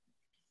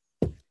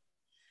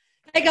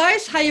Hey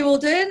guys, how you all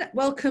doing?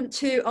 Welcome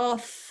to our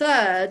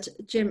third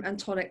Gym and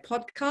Tonic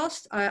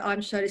podcast.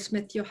 I'm Shirley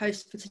Smith, your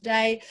host for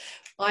today.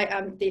 I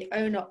am the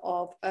owner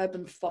of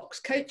Urban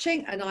Fox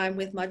Coaching, and I'm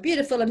with my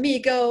beautiful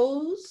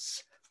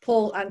amigos,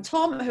 Paul and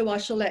Tom, who I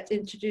shall let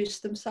introduce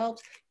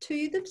themselves to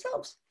you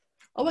themselves.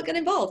 I won't get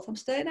involved. I'm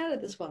staying out of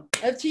this one.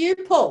 Over to you,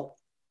 Paul.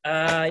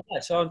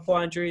 So I'm Paul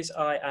Andrews.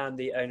 I am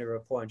the owner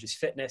of Paul Andrews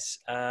Fitness.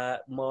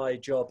 My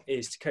job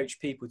is to coach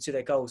people to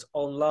their goals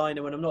online,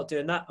 and when I'm not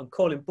doing that, I'm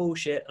calling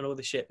bullshit on all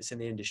the shit that's in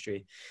the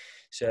industry.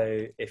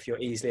 So if you're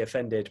easily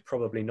offended,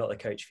 probably not the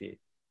coach for you.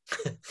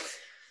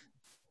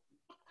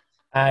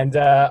 And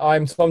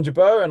I'm Tom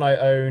Jabot, and I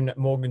own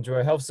Morgan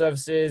Joy Health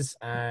Services,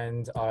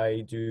 and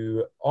I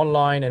do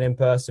online and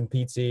in-person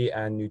PT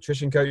and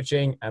nutrition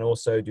coaching, and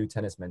also do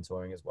tennis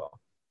mentoring as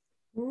well.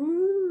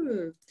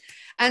 Ooh.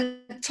 And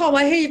Tom,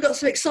 I hear you've got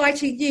some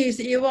exciting news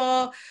that you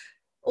are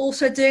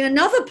also doing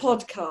another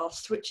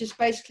podcast, which is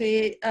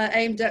basically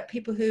aimed at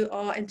people who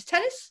are into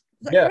tennis.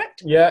 Is that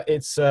correct? Yeah,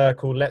 it's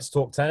called Let's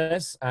Talk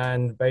Tennis.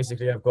 And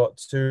basically, I've got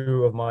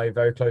two of my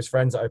very close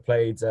friends that I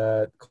played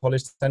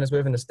college tennis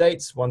with in the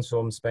States. One's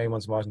from Spain,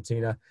 one's from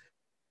Argentina.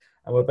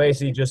 And we're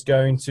basically just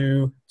going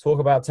to talk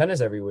about tennis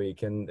every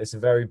week. And it's a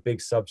very big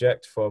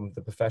subject, from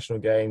the professional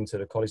game to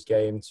the college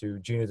game to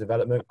junior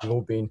development. We've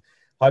all been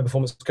high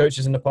performance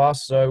coaches in the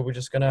past, so we're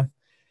just going to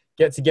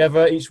get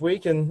together each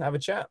week and have a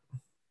chat.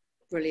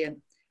 Brilliant.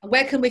 And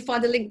where can we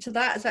find a link to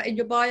that? Is that in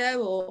your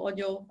bio or on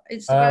your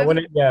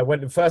Instagram?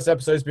 When the first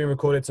episode is being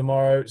recorded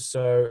tomorrow,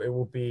 so it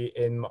will be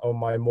on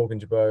my Morgan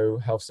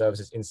Jabot Health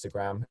Services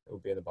Instagram. It will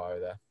be in the bio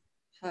there.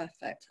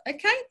 Perfect.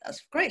 Okay,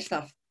 that's great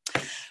stuff.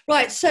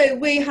 Right, so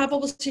we have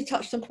obviously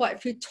touched on quite a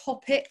few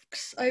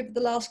topics over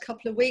the last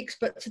couple of weeks,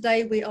 but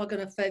today we are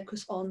going to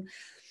focus on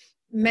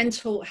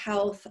mental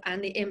health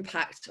and the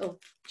impact of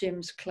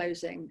gyms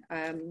closing.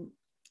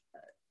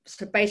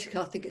 So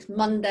basically, I think it's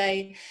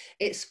Monday.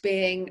 It's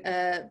being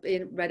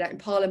read out in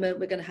Parliament.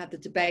 We're going to have the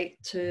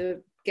debate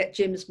to get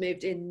gyms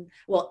moved in,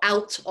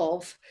 out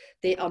of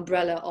the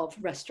umbrella of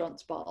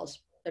restaurants, bars,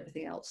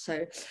 everything else.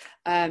 So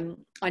I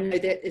know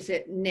that, is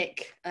it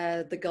Nick,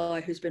 the guy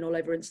who's been all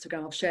over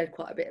Instagram? I've shared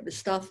quite a bit of his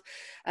stuff.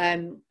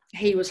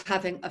 He was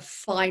having a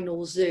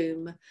final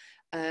Zoom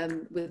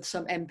with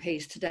some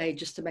MPs today,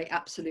 just to make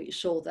absolutely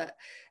sure that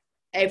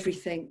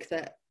everything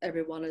that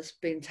everyone has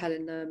been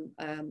telling them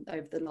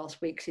over the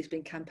last weeks he's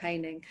been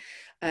campaigning,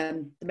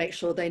 to make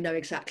sure they know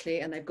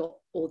exactly and they've got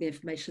all the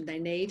information they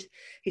need.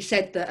 He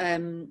said that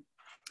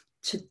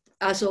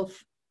as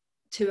of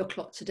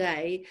 2:00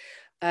 today,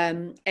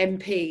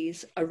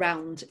 MPs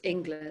around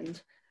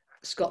England,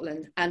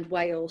 Scotland and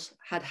Wales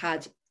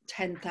had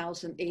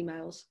 10,000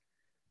 emails.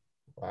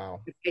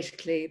 Wow.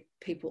 Basically,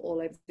 people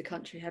all over the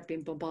country have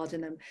been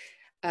bombarding them.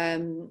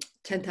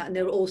 10,000.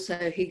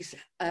 And he's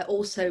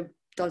also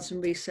done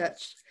some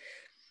research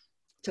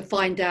to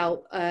find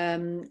out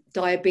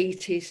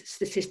diabetes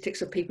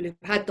statistics of people who've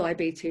had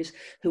diabetes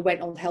who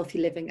went on healthy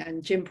living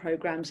and gym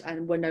programs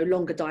and were no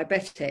longer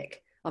diabetic.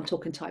 I'm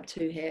talking type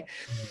 2 here.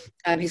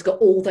 He's got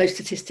all those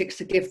statistics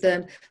to give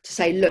them, to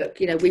say, look,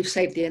 we've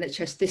saved the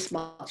NHS this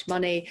much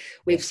money.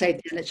 We've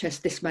saved the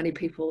NHS this many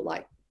people,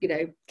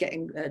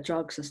 getting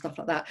drugs and stuff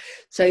like that.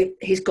 So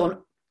he's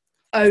gone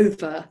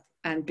over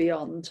and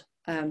beyond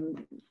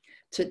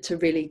to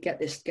really get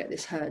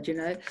this heard,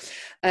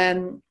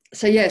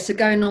 So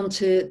going on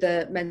to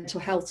the mental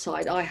health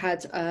side, I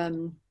had,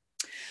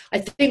 I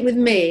think with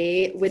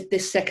me, with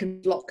this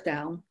second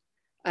lockdown,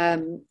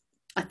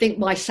 I think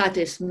my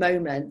saddest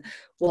moment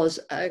was,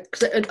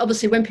 because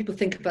obviously when people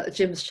think about the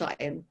gyms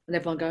shutting and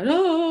everyone going,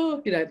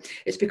 oh,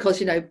 it's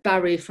because,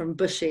 Barry from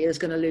Bushy is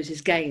going to lose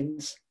his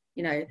gains,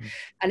 and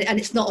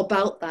it's not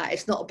about that.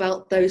 It's not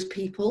about those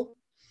people.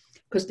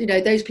 Because,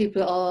 those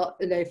people are,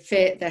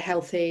 fit, they're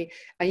healthy.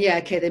 And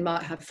they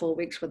might have 4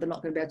 weeks where they're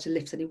not going to be able to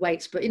lift any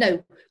weights. But,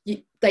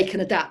 they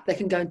can adapt. They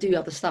can go and do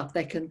other stuff.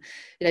 They can,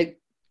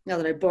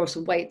 borrow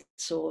some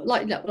weights or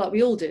like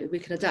we all do. We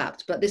can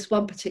adapt. But this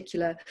one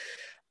particular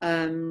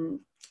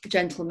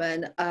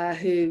gentleman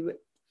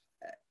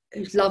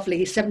who's lovely,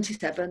 he's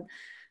 77.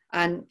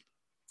 And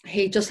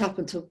he just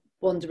happened to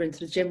wander into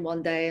the gym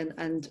one day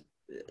and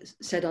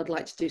said, I'd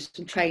like to do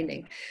some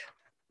training.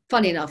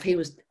 Funny enough, he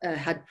was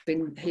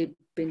he'd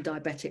been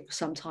diabetic for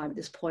some time at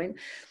this point,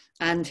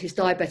 and his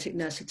diabetic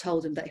nurse had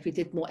told him that if he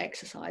did more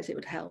exercise, it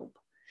would help.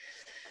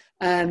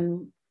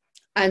 And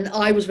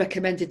I was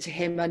recommended to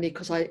him only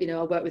because I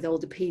work with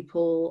older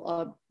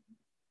people,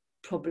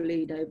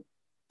 probably a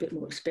bit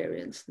more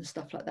experienced and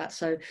stuff like that.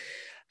 So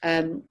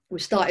we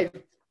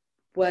started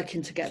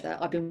working together.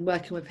 I've been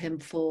working with him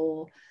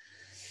for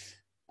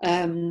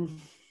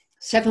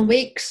 7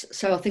 weeks.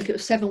 So I think it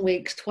was 7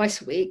 weeks,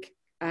 twice a week,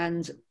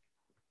 and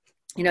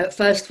at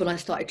first when I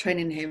started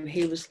training him,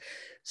 he was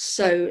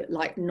so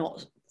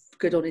not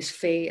good on his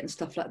feet and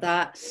stuff like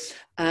that.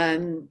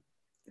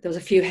 There was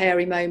a few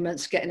hairy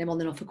moments getting him on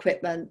and off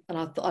equipment, and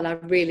I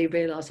really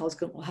realised I was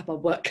going to have my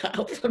work cut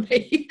out for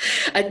me.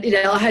 And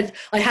I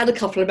had a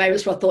couple of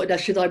moments where I thought,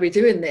 should I be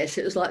doing this?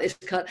 It was like this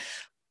kind,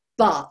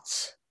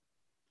 but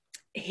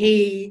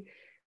he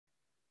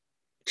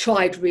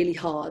tried really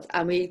hard,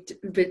 and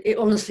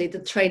honestly, the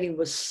training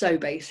was so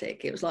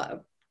basic. It was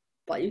like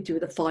you do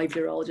with a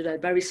 5-year-old, you know,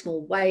 very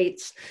small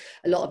weights,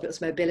 a lot of it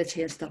was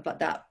mobility and stuff like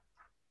that.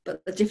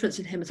 But the difference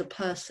in him as a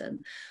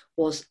person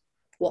was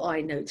what I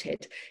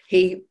noted.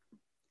 He,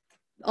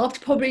 after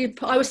probably,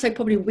 I would say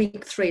probably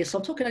week 3, so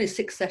I'm talking only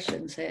 6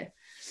 sessions here,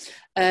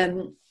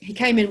 he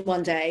came in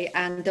one day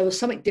and there was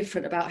something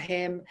different about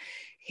him.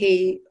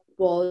 He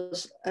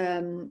was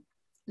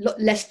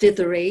less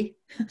dithery,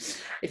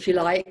 if you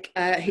like.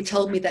 He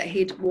told me that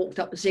he'd walked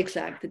up a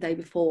zigzag the day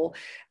before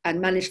and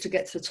managed to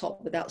get to the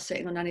top without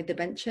sitting on any of the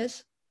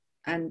benches.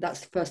 And that's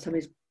the first time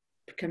he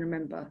can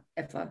remember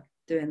ever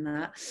doing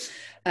that.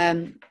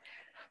 And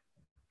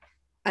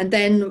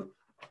then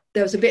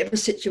there was a bit of a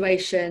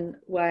situation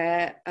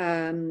where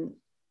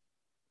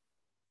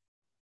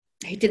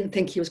he didn't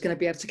think he was going to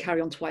be able to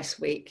carry on twice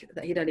a week,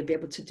 that he'd only be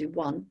able to do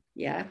one.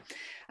 Yeah.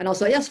 And I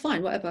was like, yes,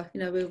 fine, whatever, you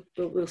know,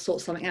 we'll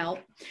sort something out.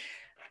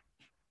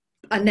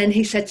 And then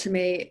he said to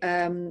me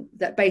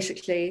that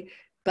basically,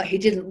 but he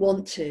didn't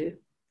want to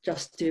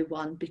just do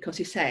one, because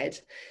he said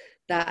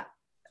that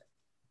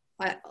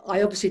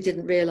I obviously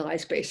didn't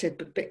realise, but he said,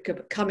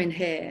 but coming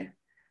here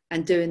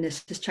and doing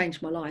this has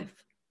changed my life.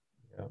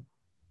 Yeah.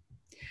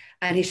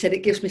 And he said,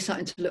 it gives me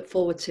something to look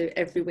forward to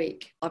every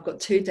week. I've got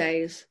 2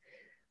 days.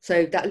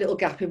 So that little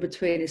gap in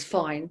between is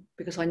fine,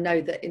 because I know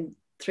that in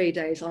 3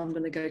 days I'm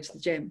going to go to the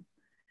gym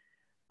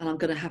and I'm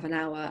going to have an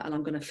hour and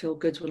I'm going to feel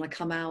good when I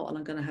come out, and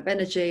I'm going to have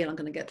energy and I'm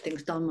going to get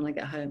things done when I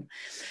get home.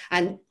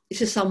 And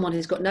this is someone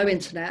who's got no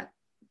internet.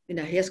 You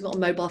know, he hasn't got a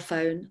mobile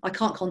phone. I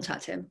can't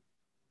contact him.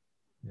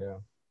 Yeah.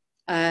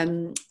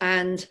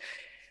 And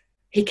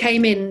he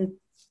came in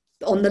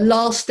on the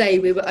last day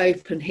we were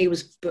open. He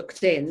was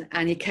booked in,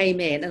 and he came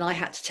in, and I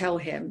had to tell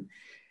him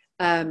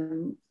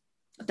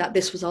that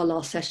this was our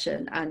last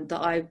session, and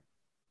that I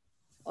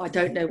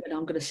don't know when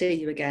I'm going to see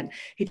you again.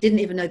 He didn't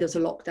even know there was a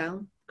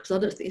lockdown, because I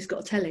don't think he's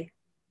got a telly.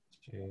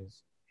 Jeez.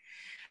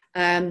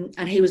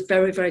 And he was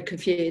very, very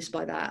confused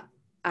by that,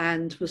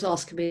 and was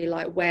asking me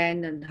like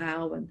when and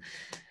how.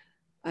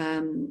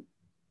 And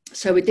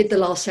so we did the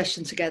last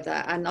session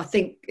together, and I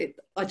think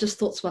I just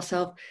thought to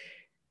myself,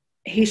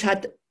 he's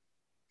had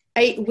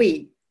 8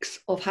 weeks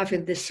of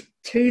having this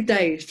 2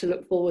 days to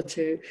look forward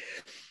to.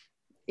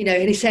 You know,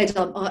 and he said,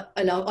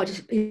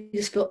 he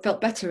just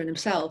felt better in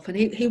himself, and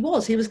he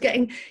was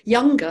getting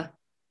younger.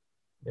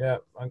 Yeah.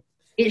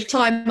 Each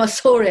time I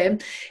saw him,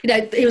 you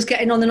know, he was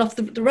getting on and off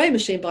the row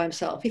machine by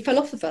himself. He fell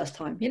off the first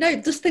time, you know,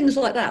 just things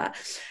like that.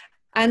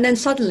 And then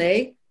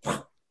suddenly,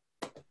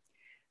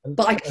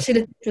 but I can see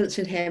the difference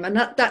in him, and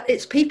that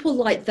it's people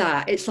like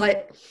that. It's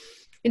like,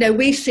 you know,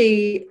 we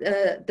see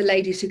the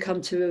ladies who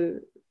come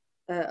to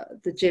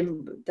the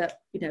gym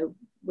that, you know,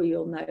 we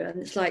all know,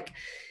 and it's like,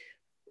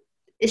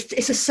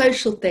 it's a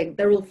social thing.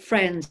 They're all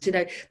friends, you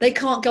know. They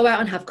can't go out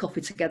and have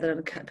coffee together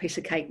and a piece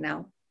of cake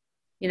now,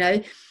 you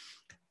know,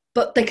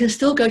 but they can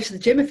still go to the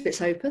gym if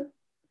it's open.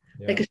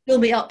 Yeah. They can still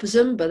meet up for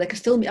Zumba. They can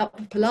still meet up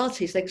for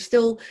Pilates. They can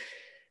still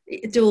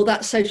do all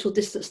that social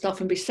distance stuff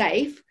and be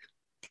safe.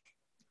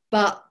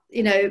 But,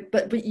 you know,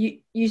 but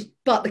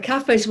the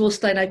cafes are all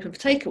staying open for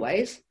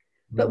takeaways.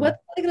 But what are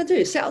they going to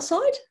do? Sit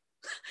outside?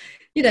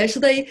 You know, so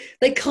they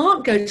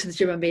can't go to the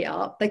gym and meet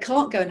up. They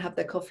can't go and have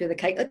their coffee or the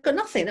cake. They've got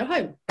nothing. They're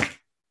home.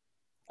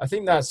 I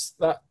think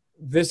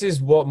this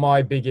is what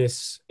my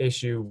biggest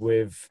issue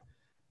with,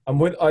 and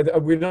we're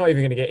not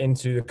even going to get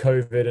into the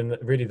COVID and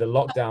really the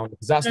lockdown,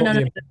 because that's not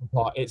the important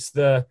part. It's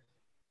the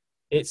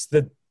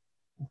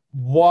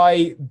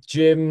why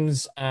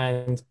gyms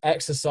and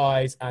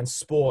exercise and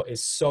sport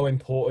is so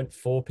important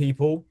for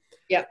people.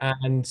 Yeah.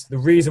 And the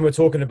reason we're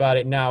talking about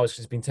it now is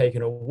because it's been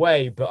taken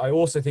away. But I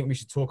also think we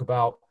should talk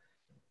about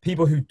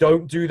people who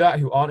don't do that,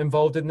 who aren't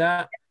involved in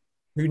that,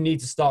 who need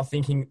to start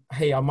thinking,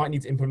 hey, I might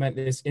need to implement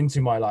this into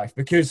my life,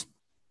 because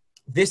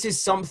this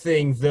is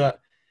something that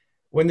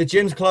when the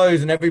gyms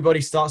close and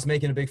everybody starts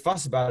making a big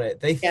fuss about it,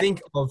 they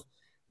think of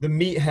the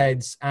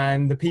meatheads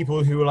and the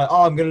people who are like,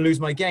 oh, I'm going to lose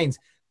my gains.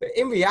 But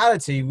in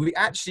reality, we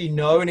actually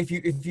know, and if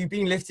you've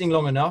been lifting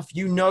long enough,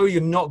 you know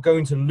you're not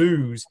going to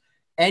lose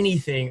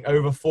anything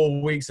over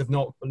 4 weeks of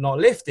not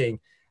lifting.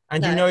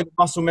 And you know the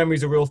muscle memory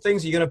is a real thing,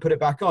 so you're going to put it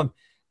back on.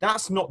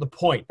 That's not the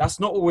point. That's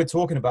not what we're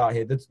talking about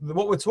here.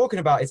 What we're talking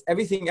about is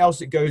everything else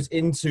that goes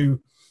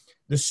into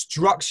the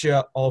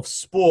structure of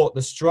sport,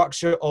 the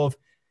structure of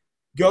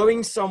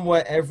going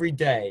somewhere every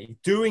day,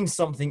 doing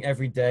something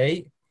every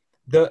day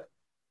that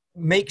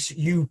makes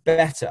you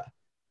better.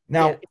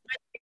 Now,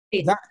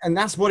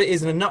 that's what it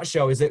is in a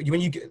nutshell, is that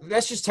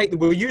let's just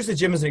we'll use the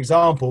gym as an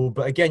example,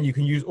 but again, you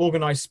can use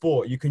organized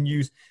sport. You can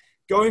use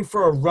going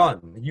for a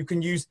run. You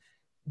can use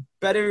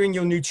bettering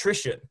your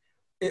nutrition.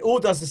 It all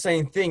does the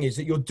same thing, is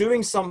that you're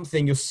doing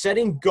something, you're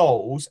setting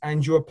goals,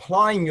 and you're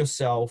applying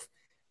yourself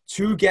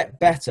to get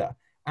better.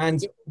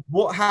 And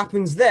what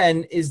happens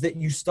then is that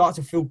you start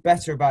to feel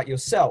better about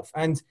yourself.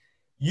 And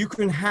you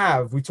can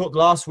we talked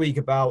last week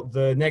about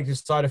the negative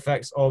side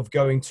effects of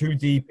going too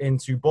deep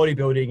into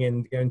bodybuilding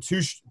and going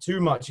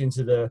too much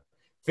into the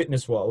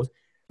fitness world.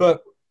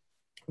 But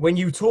when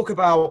you talk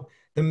about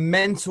the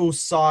mental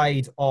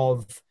side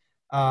of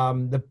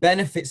the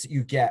benefits that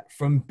you get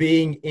from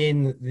being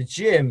in the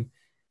gym,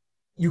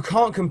 you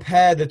can't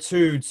compare the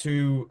two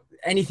to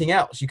anything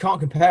else. You can't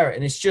compare it.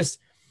 And it's just,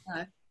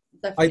 No,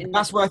 definitely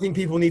that's not. what I think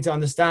people need to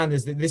understand,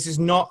 is that this is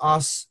not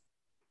us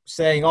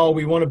saying, oh,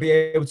 we want to be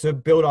able to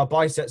build our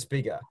biceps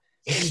bigger.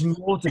 This is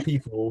more to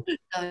people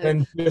No.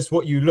 than just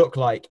what you look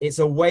like. It's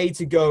a way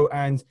to go.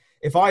 And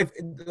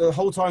the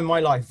whole time in my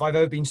life, if I've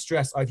ever been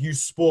stressed, I've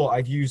used sport,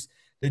 I've used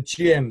the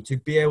gym to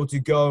be able to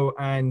go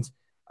and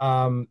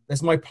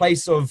that's my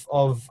place of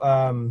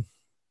the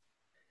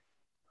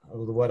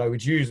word I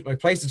would use, my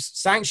place of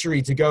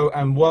sanctuary, to go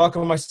and work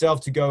on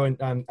myself, to go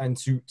and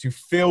to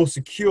feel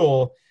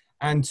secure,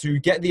 and to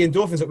get the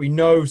endorphins that we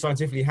know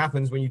scientifically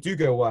happens when you do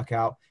go work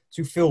out,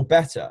 to feel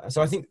better.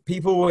 So I think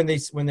people, when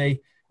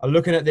they are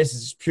looking at this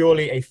as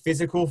purely a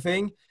physical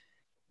thing,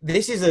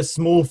 this is the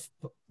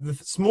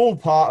small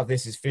part of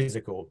this is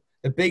physical.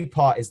 The big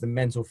part is the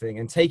mental thing,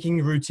 and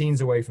taking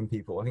routines away from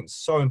people. I think it's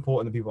so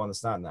important that people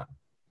understand that.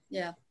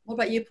 Yeah. What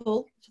about you,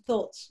 Paul? What's your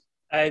thoughts?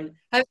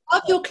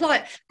 Of your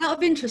client, out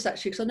of interest,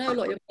 actually, because I know a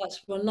lot of your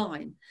clients are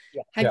online.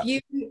 Yeah. Have you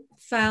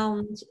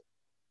found,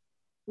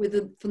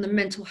 from the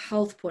mental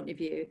health point of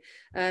view,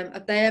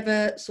 have they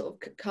ever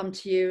sort of come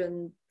to you?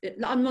 And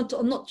we're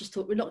not just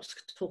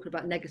talking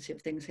about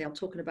negative things here. I'm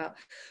talking about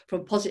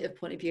from a positive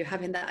point of view,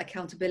 having that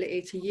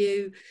accountability to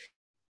you.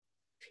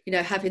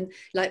 Having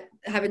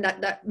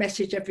that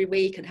message every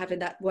week and having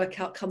that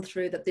workout come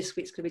through that this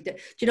week's going to be. Do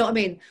you know what I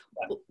mean?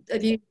 Yeah.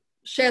 Have you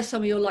share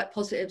some of your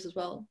positives as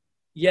well?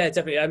 Yeah,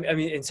 definitely. I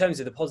mean, in terms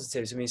of the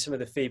positives, I mean, some of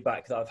the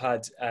feedback that I've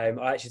had, I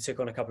actually took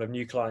on a couple of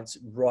new clients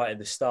right at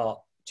the start,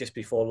 just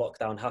before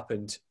lockdown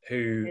happened,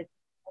 who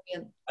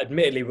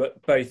admittedly were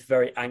both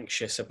very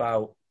anxious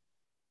about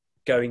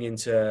going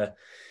into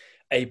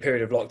a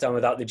period of lockdown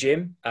without the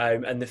gym.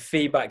 And the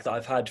feedback that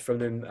I've had from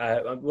them,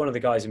 one of the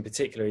guys in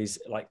particular, is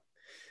like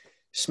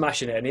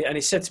smashing it. And he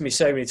said to me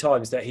so many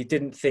times that he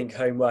didn't think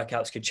home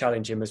workouts could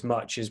challenge him as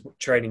much as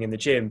training in the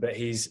gym, but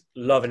he's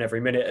loving every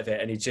minute of it.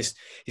 And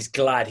he's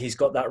glad he's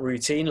got that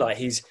routine. Like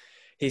he's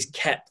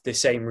kept the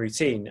same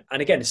routine.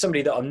 And again, it's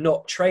somebody that I'm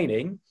not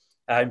training,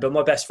 but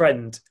my best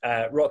friend,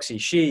 Roxy,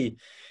 she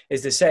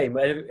is the same.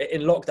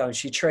 In lockdown,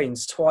 she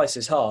trains twice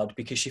as hard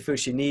because she feels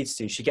she needs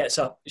to. She gets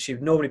up,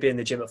 she'd normally be in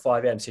the gym at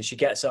 5 a.m. So she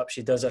gets up,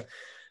 she does a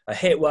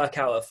HIIT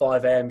workout at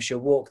 5 a.m. She'll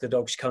walk the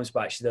dog. She comes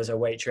back. She does her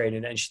weight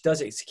training, and she does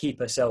it to keep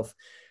herself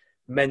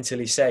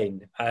mentally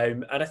sane.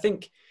 And I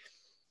think,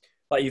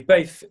 like you've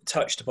both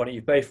touched upon it,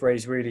 you've both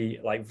raised really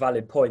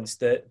valid points.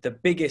 That the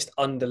biggest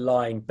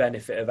underlying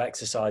benefit of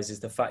exercise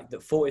is the fact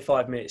that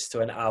 45 minutes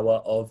to an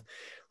hour of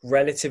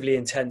relatively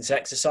intense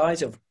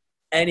exercise of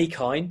any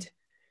kind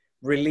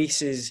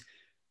releases.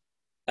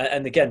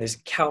 And again, there's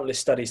countless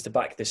studies to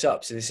back this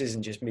up. So this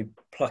isn't just me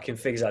plucking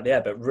figures out of the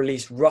air, but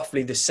release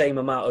roughly the same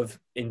amount of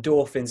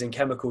endorphins and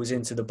chemicals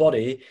into the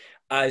body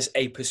as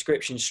a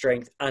prescription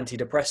strength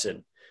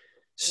antidepressant.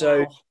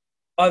 So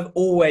wow.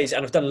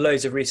 I've done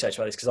loads of research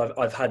about this because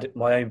I've had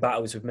my own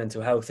battles with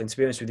mental health. And to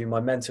be honest with you, my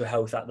mental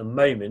health at the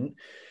moment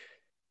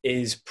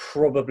is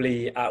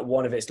probably at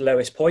one of its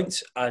lowest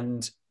points.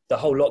 And the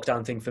whole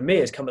lockdown thing for me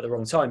has come at the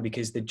wrong time,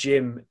 because the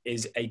gym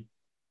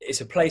it's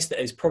a place that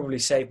has probably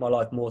saved my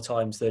life more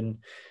times than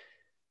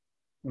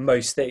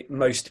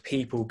most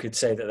people could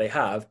say that they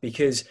have,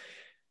 because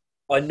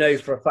I know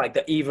for a fact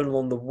that even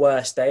on the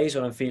worst days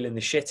when I'm feeling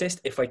the shittest,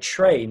 if I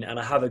train and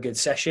I have a good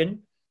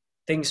session,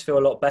 things feel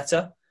a lot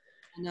better.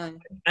 I know.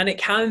 And it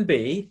can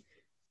be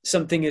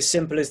something as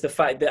simple as the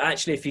fact that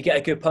actually if you get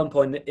a good pump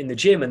on in the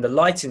gym and the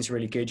lighting's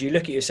really good, you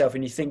look at yourself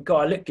and you think,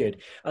 God, I look good.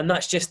 And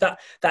that's just that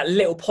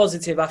little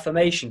positive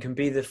affirmation can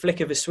be the flick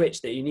of a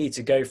switch that you need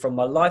to go from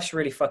my life's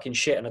really fucking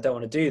shit and I don't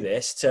want to do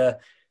this to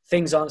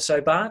things aren't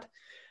so bad.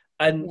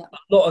 And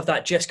a lot of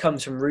that just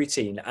comes from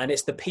routine, and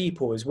it's the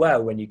people as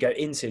well. When you go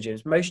into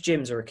gyms, most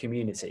gyms are a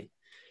community.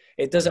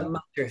 It doesn't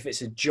matter if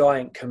it's a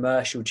giant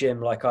commercial gym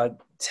like I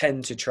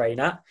tend to train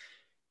at.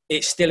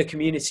 It's still a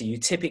community. You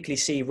typically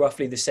see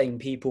roughly the same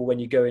people when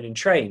you go in and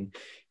train.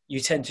 You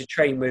tend to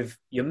train with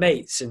your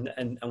mates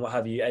and what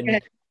have you.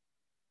 And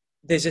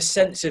there's a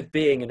sense of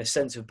being and a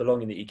sense of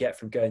belonging that you get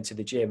from going to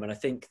the gym. And I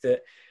think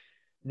that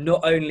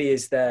not only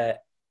is there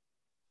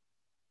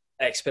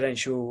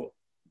exponential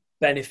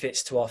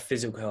benefits to our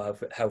physical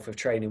health of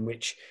training,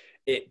 which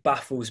it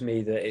baffles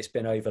me that it's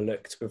been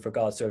overlooked with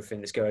regards to everything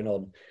that's going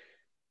on,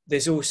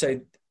 there's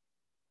also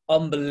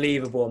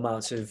unbelievable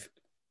amounts of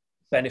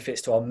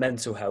benefits to our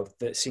mental health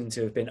that seem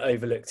to have been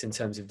overlooked in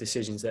terms of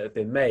decisions that have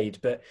been made.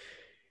 But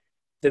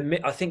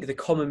I think the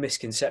common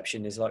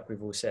misconception is, like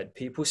we've all said,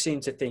 people seem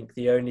to think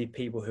the only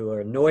people who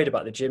are annoyed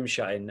about the gym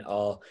shutting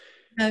are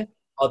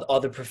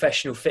the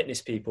professional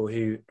fitness people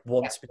who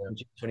want to be in the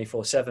gym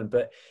 24/7.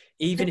 But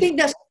even I think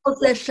that's because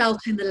they're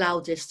shouting the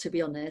loudest, to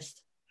be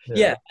honest.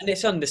 Yeah, and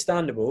it's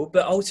understandable.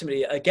 But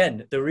ultimately,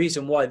 again, the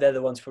reason why they're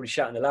the ones probably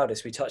shouting the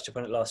loudest, we touched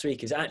upon it last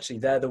week, is actually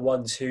they're the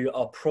ones who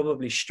are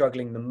probably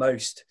struggling the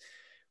most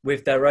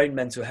with their own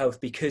mental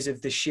health because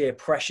of the sheer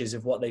pressures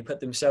of what they put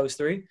themselves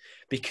through,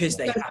 because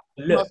they have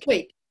to look. Last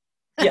week.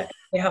 Yeah,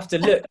 they have to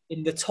look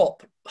in the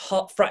top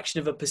fraction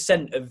of a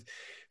percent of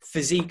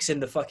physiques in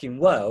the fucking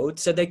world,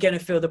 so they're going to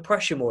feel the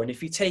pressure more. And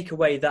if you take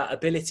away that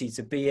ability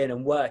to be in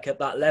and work at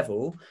that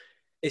level,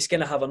 it's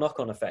going to have a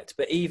knock-on effect.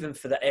 But even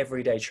for the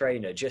everyday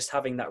trainer, just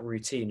having that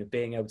routine of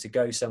being able to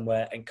go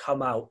somewhere and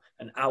come out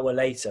an hour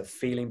later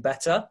feeling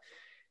better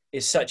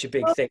is such a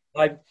big thing.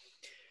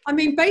 I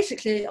mean,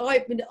 basically,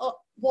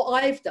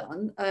 what I've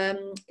done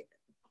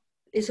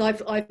is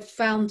I've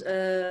found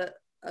a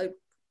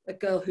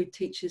girl who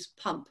teaches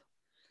pump.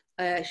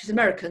 She's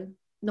American,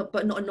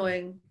 but not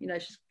annoying. You know,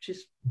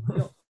 she's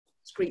not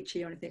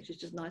screechy or anything. She's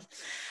just nice,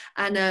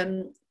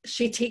 and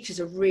she teaches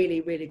a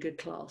really, really good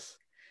class.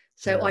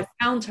 So I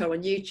found her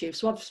on YouTube.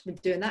 So I've just been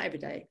doing that every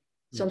day.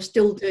 So I'm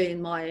still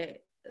doing my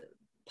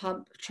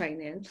pump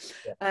training,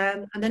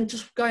 and then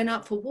just going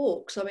out for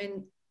walks. I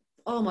mean,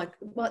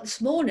 well, this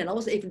morning I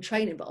wasn't even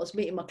training, but I was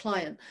meeting my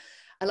client,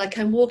 and I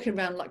came walking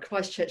around like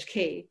Christchurch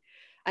Quay,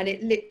 and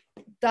it lit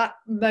that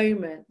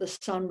moment. The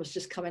sun was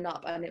just coming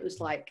up, and it was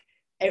like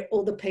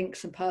all the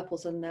pinks and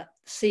purples, and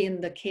seeing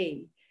the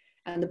quay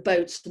and the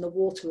boats, and the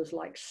water was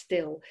like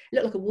still. It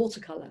looked like a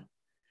watercolor,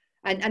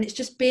 and it's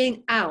just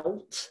being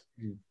out.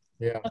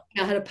 Yeah,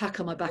 I had a pack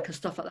on my back and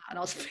stuff like that, and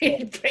I was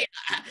feeling pretty,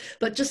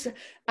 but just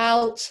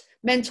out,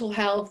 mental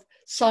health,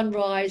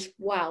 sunrise,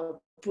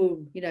 wow,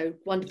 boom, you know,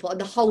 wonderful. And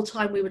the whole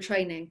time we were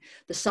training,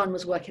 the sun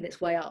was working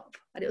its way up,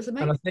 and it was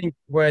amazing. and I think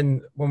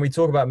when we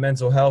talk about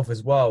mental health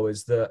as well,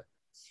 is that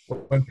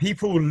when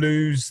people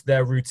lose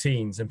their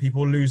routines and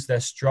people lose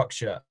their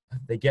structure,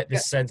 they get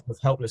this sense of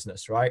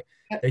helplessness, right?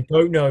 They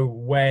don't know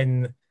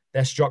when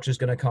their structure is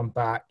going to come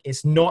back.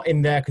 It's not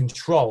in their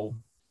control.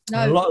 No.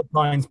 And a lot of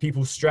times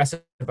people stress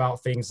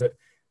about things that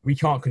we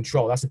can't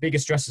control. That's the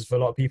biggest stresses for a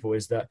lot of people,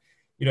 is that,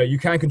 you know, you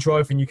can control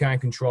everything you can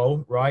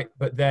control, right?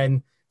 But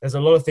then there's a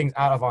lot of things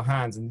out of our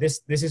hands, and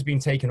this has been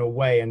taken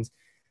away. And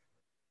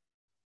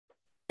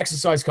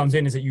exercise comes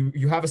in is that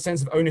you have a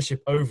sense of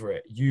ownership over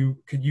it. You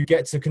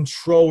get to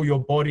control your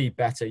body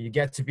better. You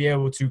get to be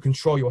able to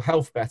control your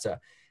health better.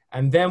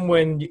 And then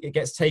when it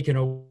gets taken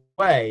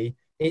away,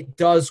 it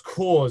does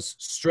cause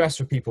stress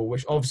for people,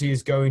 which obviously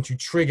is going to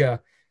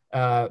trigger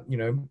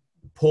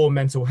poor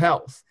mental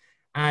health.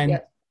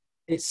 And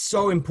it's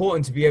so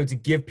important to be able to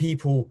give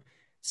people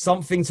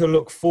something to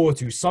look forward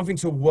to, something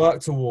to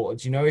work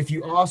towards. You know, if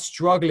you are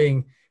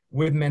struggling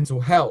with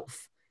mental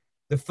health,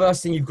 the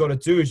first thing you've got to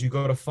do is you've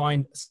got to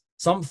find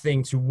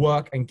something to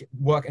work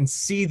and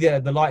see the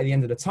light at the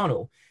end of the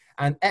tunnel.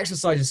 And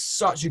exercise is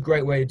such a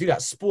great way to do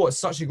that. Sport is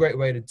such a great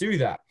way to do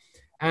that.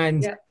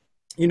 And,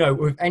 you know,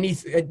 with any,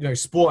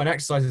 sport and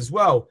exercise as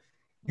well,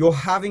 you're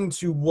having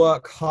to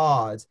work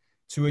hard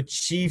to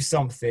achieve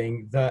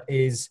something that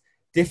is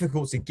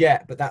difficult to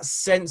get. But that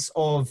sense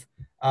of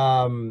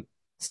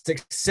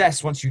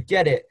success, once you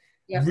get it,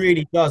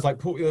 really does. Like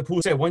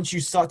Paul said, once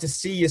you start to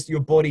see your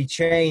body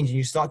change and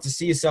you start to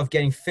see yourself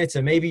getting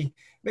fitter, maybe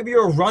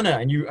you're a runner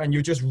and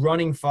you're just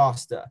running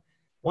faster.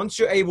 Once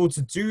you're able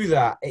to do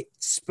that, it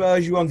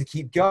spurs you on to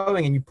keep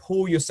going, and you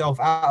pull yourself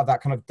out of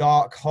that kind of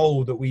dark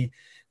hole that we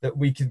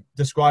could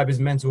describe as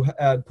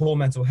poor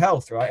mental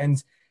health, right?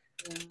 And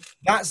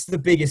that's the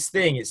biggest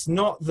thing. It's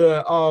not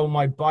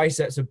my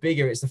biceps are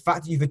bigger. It's the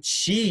fact that you've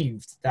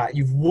achieved that.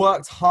 You've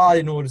worked hard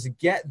in order to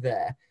get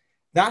there.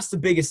 That's the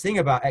biggest thing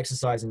about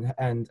exercise and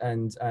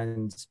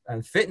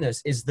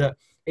fitness, is that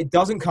it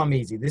doesn't come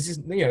easy. This is,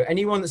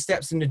 anyone that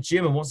steps in the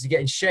gym and wants to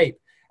get in shape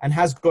and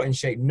has got in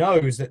shape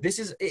knows that it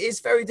is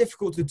very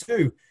difficult to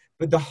do,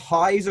 but the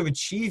highs of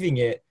achieving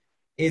it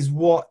is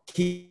what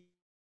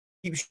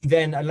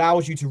then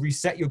allows you to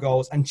reset your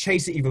goals and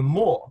chase it even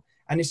more.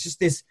 And it's just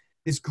this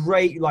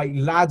great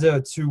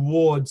ladder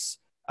towards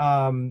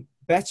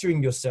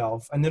bettering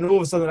yourself. And then all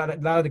of a sudden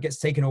that ladder gets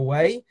taken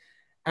away,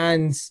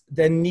 and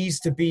there needs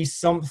to be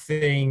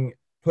something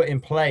put in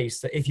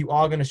place that if you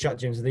are going to shut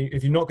gyms,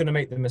 if you're not going to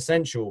make them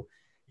essential,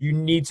 you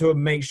need to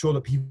make sure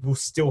that people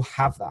still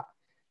have that.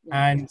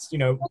 And,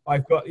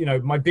 I've got,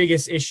 my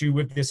biggest issue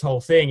with this whole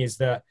thing is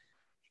that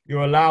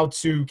you're allowed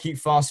to keep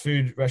fast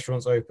food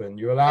restaurants open.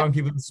 You're allowing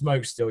people to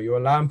smoke still. You're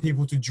allowing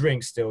people to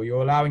drink still.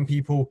 You're allowing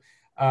people,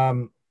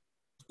 to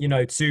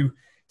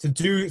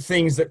do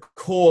things that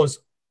cause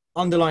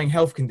underlying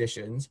health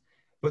conditions.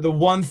 But the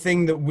one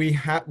thing that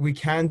we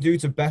can do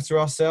to better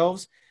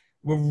ourselves,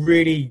 we're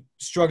really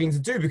struggling to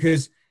do,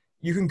 because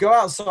you can go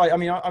outside. I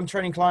mean, I'm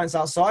training clients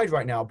outside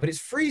right now, but it's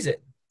freezing.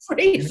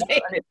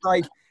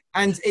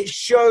 And it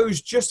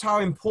shows just how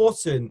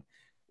important,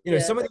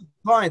 some of the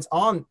clients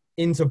aren't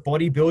into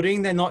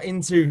bodybuilding. They're not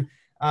into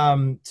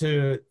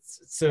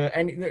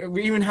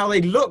even how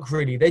they look,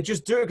 really. They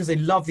just do it because they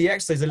love the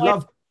exercise. They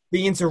love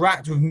the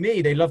interact with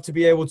me. They love to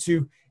be able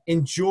to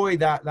enjoy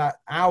that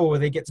hour where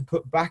they get to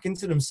put back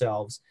into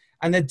themselves,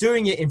 and they're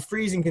doing it in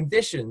freezing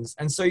conditions.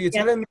 And so you're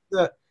telling me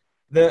that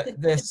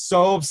they're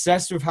so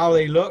obsessed with how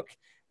they look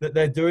that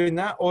they're doing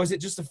that, or is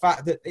it just the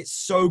fact that it's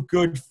so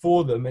good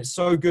for them? It's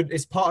so good.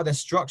 It's part of their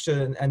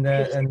structure and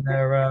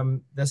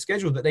their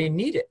schedule that they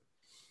need it.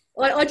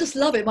 I just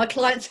love it. My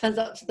client turns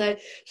up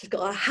today. She's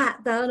got a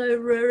hat down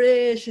over her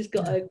ear. She's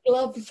got her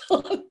gloves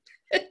on.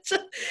 and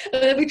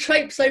then we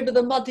traipse over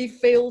the muddy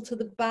field to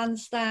the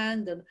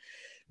bandstand, and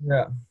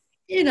Yeah.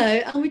 you know,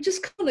 and we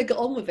just kind of got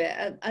on with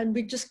it, and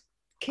we just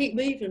keep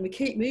moving, we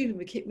keep moving,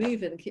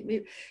 and keep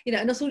moving, you know,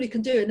 and that's all you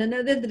can do. And then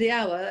at the end of the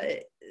hour,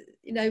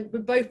 you know,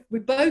 we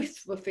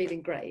both were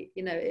feeling great.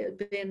 You know, it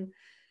had been,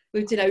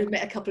 we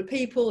met a couple of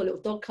people, a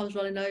little dog comes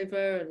running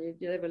over, and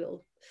you know, a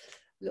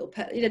little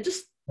pet, you know,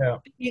 just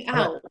being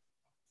out.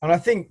 And I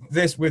think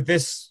this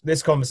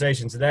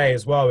conversation today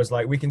as well is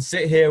like, we can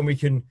sit here and we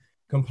can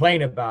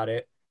complain about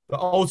it, but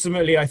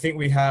ultimately I think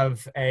we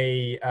have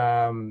a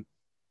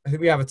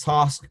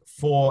task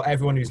for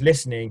everyone who's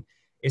listening,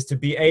 is to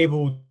be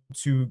able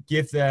to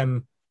give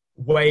them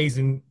ways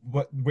in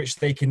which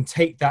they can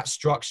take that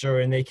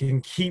structure and they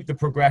can keep the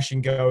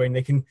progression going.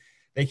 They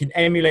can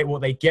emulate what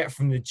they get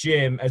from the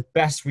gym as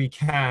best we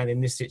can in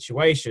this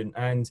situation.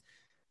 And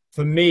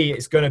for me,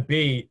 it's going to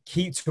be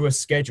keep to a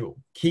schedule,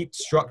 keep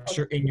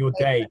structure in your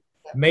day.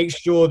 Make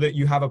sure that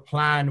you have a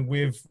plan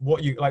with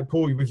what you, like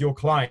Paul, with your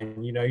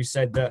client. You know, you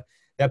said that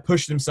they're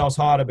pushing themselves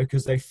harder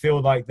because they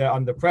feel like they're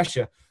under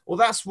pressure. Well,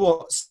 that's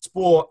what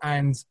sport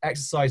and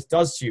exercise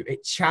does to you.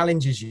 It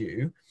challenges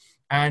you.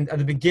 And at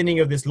the beginning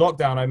of this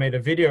lockdown, I made a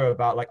video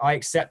about, like, I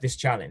accept this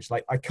challenge.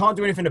 Like, I can't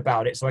do anything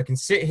about it. So I can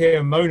sit here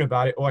and moan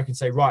about it, or I can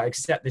say, right, I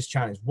accept this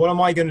challenge. What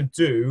am I going to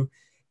do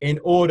in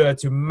order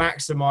to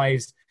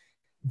maximize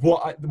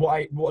what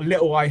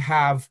little I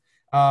have,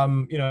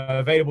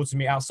 available to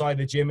me outside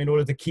the gym, in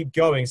order to keep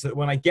going, so that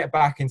when I get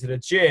back into the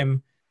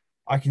gym,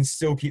 I can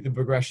still keep the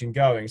progression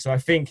going. So I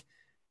think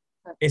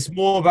it's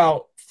more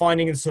about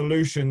finding the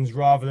solutions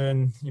rather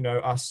than, you know,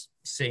 us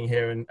sitting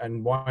here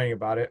and whining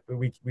about it. But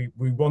we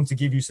want to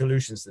give you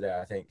solutions today,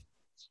 I think.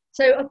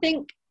 So I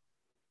think,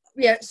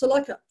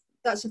 so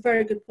that's a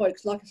very good point,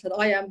 because like I said,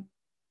 I am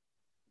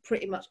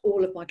pretty much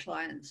all of my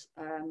clients,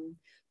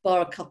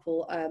 bar a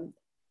couple,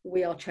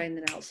 we are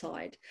training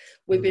outside.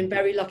 We've been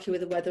very lucky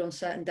with the weather on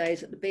certain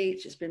days at the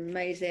beach. It's been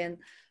amazing.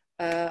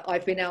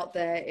 I've been out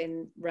there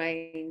in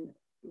rain,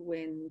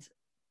 wind,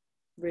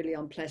 really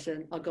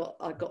unpleasant. I got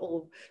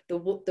all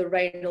the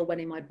rain all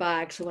went in my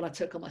bag, so when I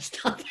took all my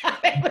stuff out,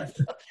 it was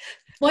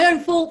my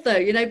own fault though,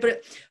 you know.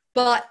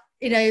 But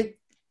you know,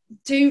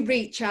 do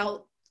reach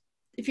out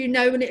if you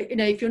know, you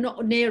know, if you're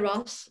not near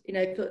us, you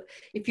know,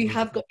 if you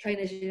have got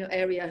trainers in your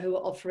area who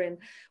are offering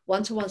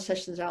one-to-one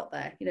sessions out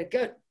there, you know,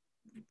 go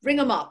ring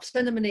them up,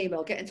 send them an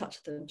email, get in touch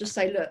with them, just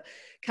say, look,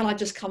 can I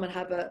just come and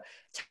have a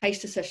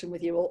taster session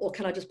with you, or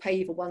can I just pay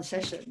you for one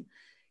session?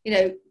 You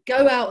know,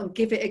 go out and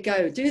give it a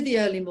go. Do the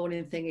early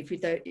morning thing. If you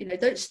don't, you know,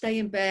 don't stay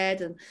in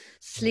bed and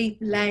sleep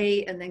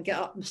late and then get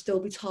up and still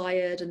be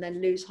tired and then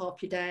lose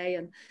half your day.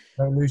 And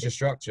don't lose your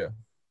structure.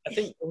 I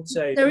think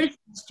also there is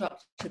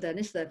structure then,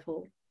 is there,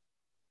 Paul?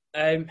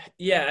 I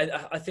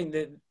think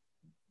that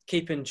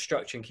keeping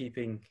structure and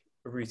keeping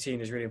a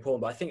routine is really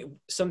important. But I think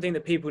something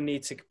that people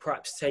need to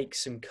perhaps take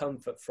some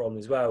comfort from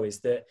as well is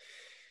that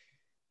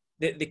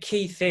the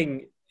key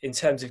thing in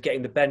terms of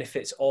getting the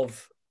benefits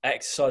of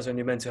exercise on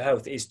your mental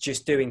health is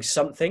just doing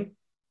something.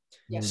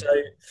 So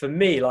for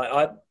me, like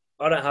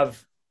I don't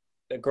have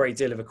a great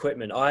deal of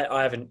equipment.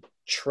 I haven't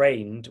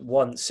trained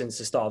once since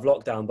the start of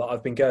lockdown, but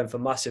I've been going for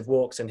massive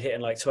walks and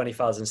hitting like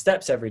 20,000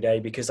 steps every day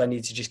because I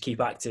need to just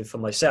keep active for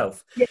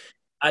myself.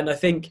 And I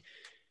think,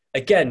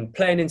 again,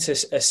 playing into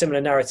a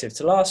similar narrative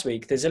to last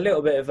week, there's a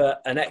little bit of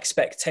an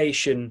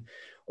expectation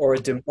or a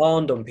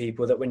demand on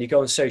people that when you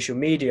go on social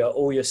media,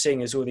 all you're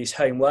seeing is all these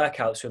home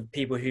workouts with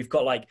people who've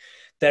got like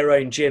their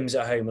own gyms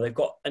at home, or they've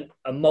got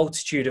a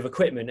multitude of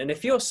equipment. And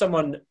if you're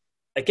someone,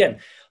 again,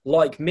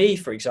 like me,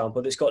 for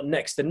example, that's got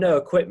next to no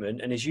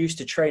equipment and is used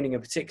to training a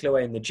particular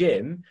way in the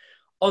gym,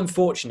 I'm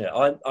fortunate.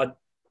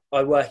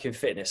 I work in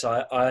fitness.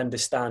 I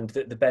understand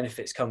that the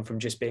benefits come from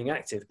just being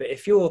active. But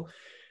if you're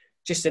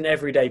just an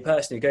everyday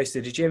person who goes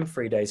to the gym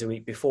 3 days a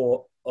week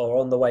before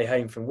or on the way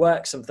home from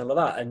work, something like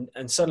that,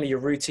 and suddenly your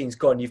routine's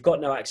gone, you've got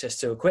no access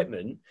to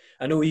equipment,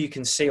 and all you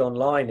can see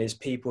online is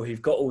people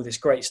who've got all this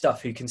great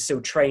stuff who can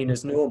still train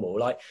as normal,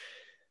 like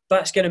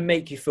that's going to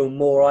make you feel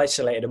more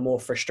isolated and more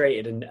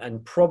frustrated,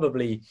 and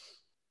probably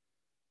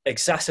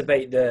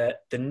exacerbate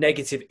the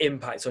negative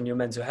impact on your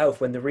mental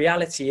health, when the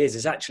reality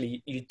is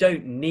actually you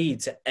don't need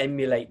to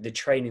emulate the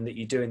training that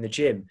you do in the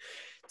gym.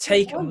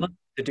 Take a month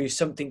to do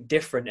something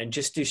different and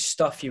just do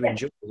stuff you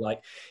enjoy.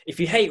 Like if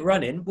you hate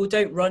running, well,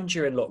 don't run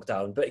during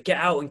lockdown, but get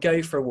out and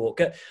go for a walk.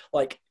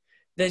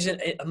 There's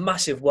a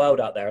massive world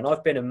out there, and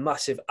I've been a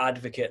massive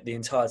advocate the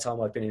entire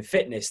time I've been in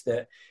fitness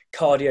that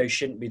cardio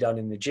shouldn't be done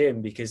in the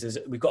gym, because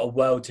we've got a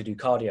world to do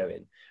cardio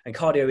in, and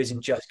cardio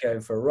isn't just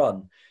going for a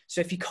run. So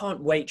if you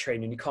can't weight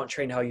train and you can't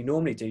train how you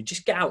normally do,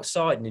 just get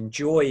outside and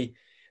enjoy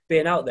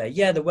being out there.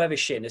 Yeah, the weather's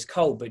shit and it's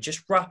cold, but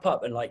just wrap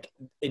up and like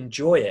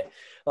enjoy it.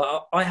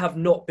 I have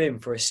not been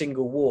for a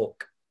single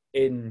walk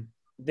in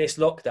this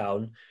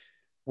lockdown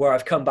where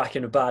I've come back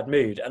in a bad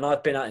mood, and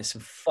I've been out in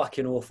some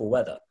fucking awful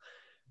weather.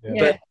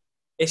 But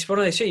it's one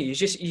of those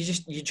things.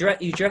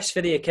 You dress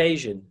for the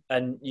occasion,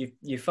 and you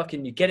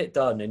get it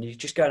done, and you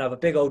just go and have a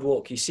big old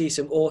walk. You see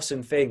some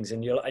awesome things,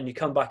 and you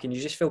come back and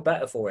you just feel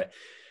better for it.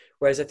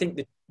 Whereas I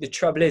think the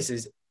trouble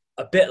is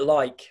a bit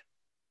like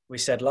we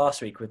said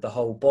last week with the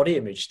whole body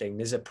image thing.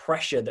 There's a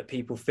pressure that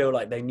people feel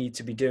like they need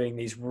to be doing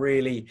these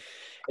really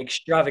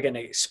extravagant,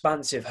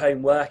 expansive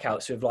home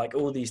workouts with like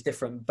all these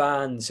different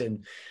bands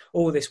and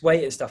all this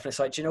weight and stuff. And it's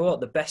like, do you know what?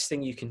 The best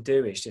thing you can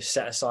do is just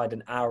set aside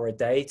an hour a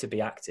day to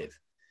be active.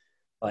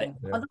 Like,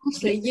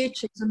 honestly,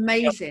 YouTube's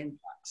amazing.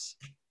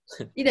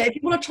 You know, if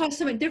you want to try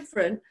something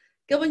different,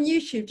 go on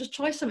YouTube, just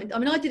try something. I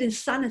mean, I did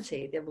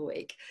Insanity the other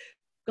week.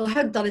 Well, I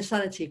hadn't done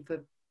Insanity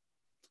for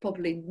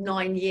probably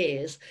 9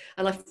 years,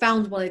 and I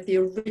found one of the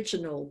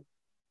original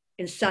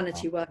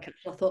Insanity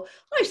workouts. I thought,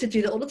 I used to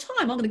do that all the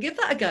time. I'm going to give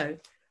that a go.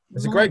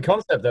 It's a great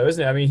concept, though,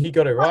 isn't it? I mean, he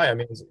got it right. I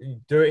mean,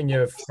 you do it in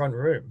your front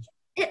room.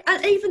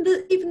 And even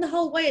the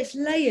whole way it's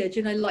layered,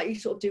 you know, like you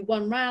sort of do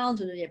one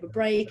round and then you have a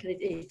break, and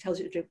it tells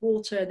you to drink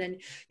water, and then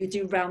you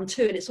do round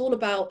 2, and it's all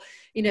about,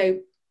 you know,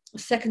 the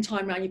second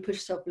time round you push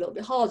yourself a little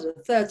bit harder,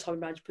 the third time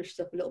round you push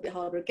yourself a little bit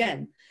harder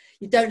again.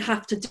 You don't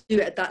have to do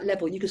it at that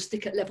level. You can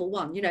stick at level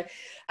 1, you know,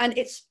 and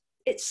it's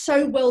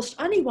so well,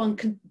 anyone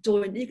can do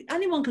it.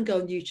 Anyone can go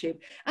on YouTube,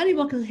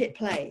 anyone can hit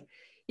play.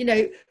 You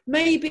know,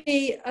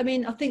 maybe, I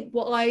mean, I think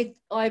what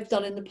I've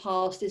done in the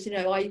past is, you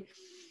know, I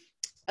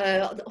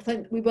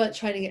think we weren't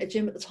training at a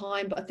gym at the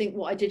time, but I think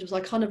what I did was I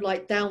kind of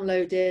like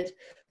downloaded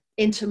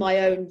into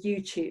my own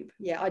YouTube.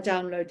 Yeah, I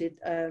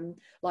downloaded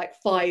like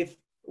 5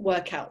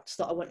 workouts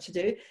that I want to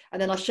do,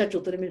 and then I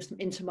scheduled them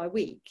into my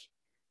week.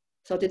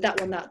 So I did that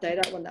one that day,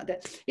 that one that day.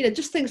 You know,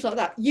 just things like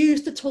that.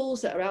 Use the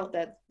tools that are out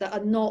there that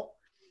are not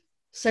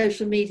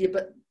social media,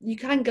 but you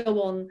can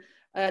go on,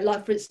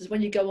 like for instance,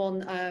 when you go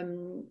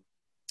on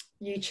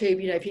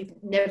YouTube, you know, if you've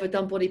never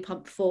done body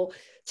pump before,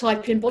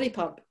 type in body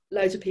pump.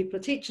 Loads of people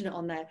are teaching it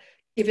on there.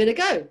 Give it a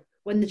go.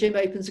 When the gym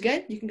opens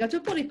again, you can go to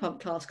a body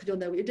pump class because you'll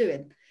know what you're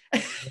doing.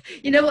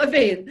 You know what I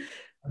mean?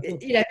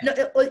 You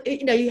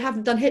know, you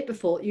haven't done HIIT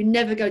before. You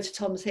never go to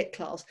Tom's HIIT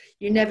class.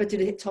 You never do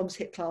the Tom's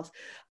HIIT class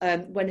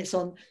when it's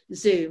on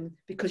Zoom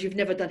because you've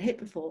never done HIIT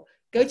before.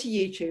 Go to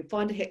YouTube,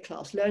 find a HIIT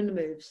class, learn the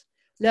moves.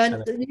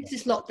 Learn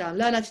this lockdown.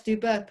 Learn how to do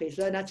burpees.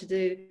 Learn how to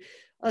do,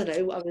 I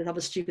don't know,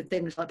 other stupid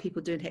things like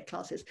people doing HIIT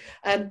classes.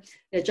 You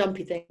know,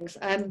 jumpy things.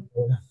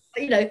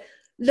 You know,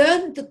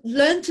 learn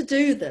to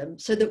do them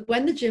so that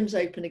when the gym's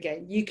open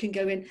again, you can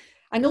go in,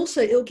 and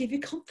also it'll give you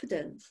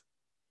confidence.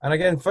 And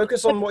again,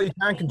 focus on what you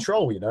can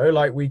control. You know,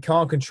 like we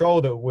can't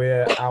control that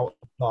we're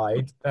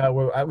outside.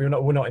 We're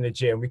not in the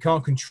gym. We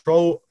can't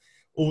control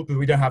all that.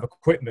 We don't have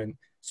equipment.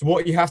 So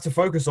what you have to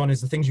focus on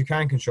is the things you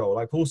can control.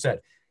 Like Paul said,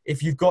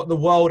 if you've got the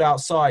world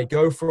outside,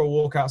 go for a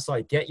walk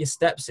outside. Get your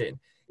steps in.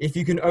 If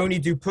you can only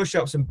do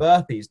push-ups and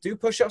burpees, do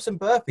push-ups and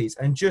burpees,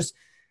 and just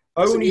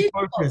only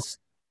focus.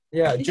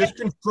 Yeah, just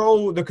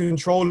control the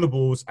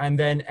controllables, and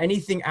then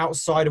anything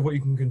outside of what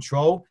you can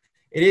control,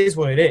 it is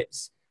what it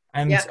is.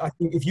 And I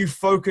think if you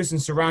focus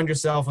and surround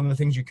yourself on the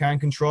things you can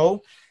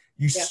control,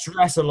 you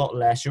stress a lot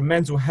less. Your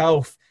mental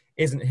health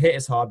isn't hit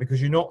as hard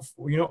because you're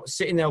not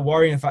sitting there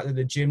worrying the fact that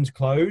the gym's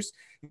closed.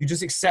 You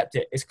just accept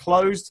it. It's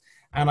closed,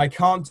 and I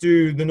can't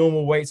do the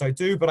normal weights I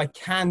do, but I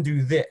can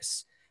do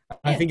this.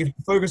 I think if you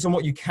focus on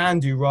what you can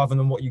do rather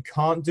than what you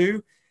can't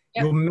do,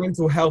 your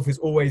mental health is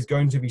always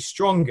going to be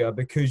stronger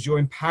because you're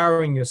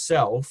empowering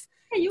yourself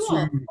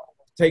to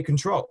take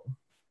control.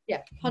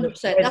 Yeah,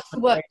 100%. That's the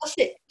word. That's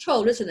it.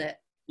 Control, isn't it?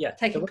 Yeah.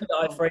 The way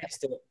that I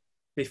phrased it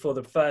before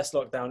the first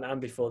lockdown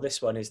and before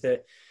this one is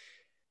that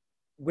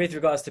with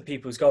regards to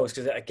people's goals,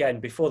 because again,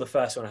 before the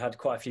first one, I had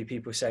quite a few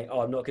people saying,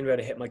 oh, I'm not going to be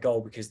able to hit my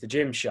goal because the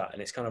gym's shut.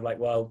 And it's kind of like,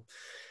 well,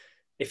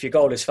 if your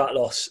goal is fat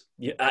loss,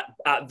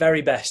 at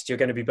very best, you're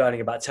going to be burning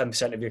about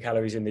 10% of your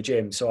calories in the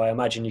gym. So I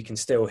imagine you can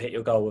still hit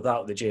your goal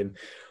without the gym.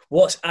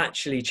 What's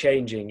actually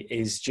changing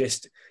is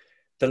just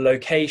the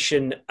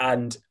location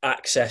and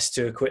access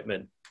to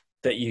equipment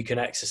that you can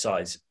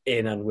exercise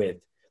in and with.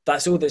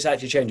 That's all that's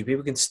actually changing.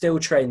 People can still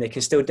train. They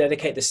can still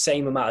dedicate the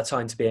same amount of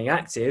time to being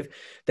active.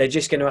 They're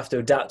just going to have to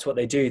adapt what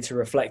they do to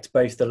reflect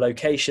both the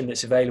location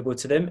that's available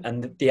to them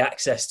and the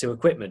access to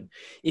equipment.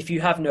 If you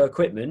have no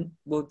equipment,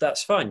 well,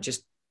 that's fine.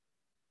 Just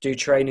do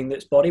training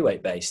that's body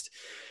weight based,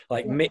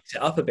 like mix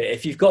it up a bit.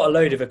 If you've got a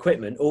load of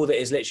equipment, all that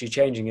is literally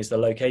changing is the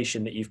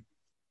location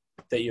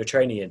that you're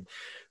training in.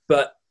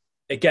 But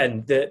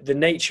again, the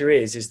nature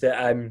is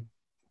that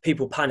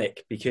people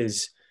panic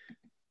because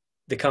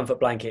the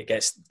comfort blanket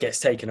gets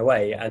taken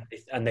away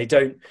and they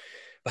don't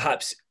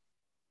perhaps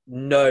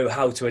know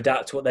how to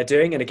adapt to what they're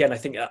doing. And again, I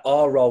think that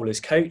our role as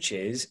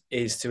coaches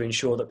is to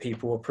ensure that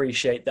people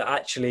appreciate that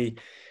actually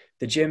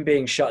the gym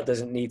being shut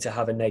doesn't need to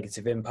have a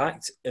negative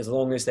impact as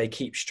long as they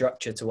keep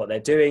structure to what they're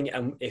doing.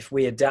 And if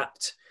we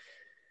adapt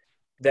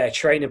their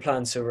training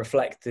plan to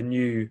reflect the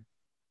new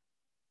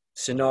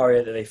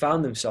scenario that they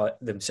found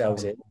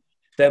themselves in,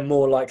 they're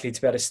more likely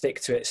to be able to stick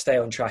to it, stay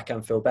on track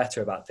and feel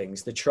better about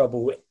things. The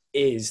trouble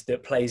is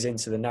that plays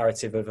into the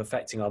narrative of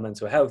affecting our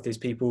mental health is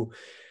people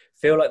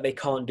feel like they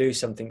can't do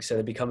something. So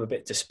they become a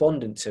bit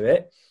despondent to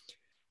it.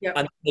 Yep.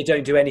 And they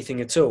don't do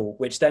anything at all,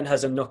 which then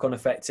has a knock-on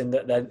effect in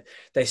that then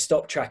they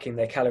stop tracking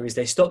their calories.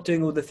 They stop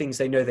doing all the things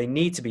they know they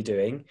need to be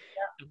doing.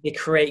 Yep. They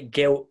create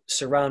guilt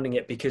surrounding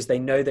it because they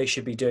know they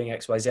should be doing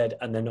X, Y, Z,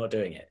 and they're not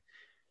doing it.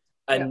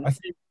 And I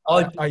think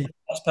I'd be the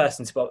first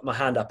person to put my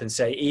hand up and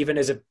say, even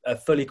as a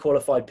fully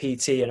qualified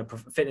PT and a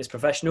fitness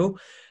professional,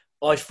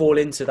 I fall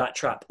into that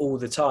trap all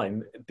the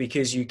time,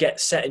 because you get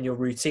set in your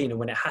routine, and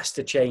when it has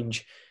to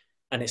change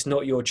and it's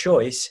not your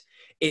choice,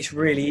 it's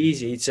really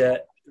easy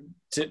to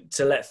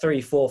let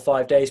 3, 4,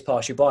 5 days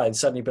pass you by and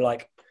suddenly be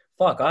like,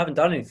 fuck, I haven't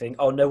done anything.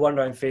 Oh, no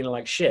wonder I'm feeling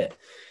like shit.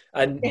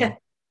 And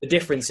the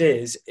difference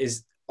is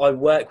I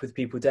work with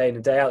people day in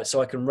and day out,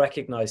 so I can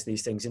recognize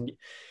these things. And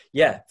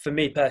yeah, for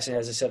me personally,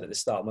 as I said at the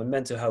start, my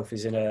mental health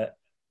is in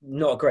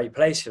not a great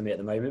place for me at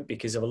the moment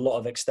because of a lot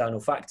of external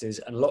factors,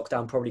 and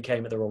lockdown probably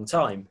came at the wrong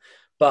time.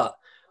 But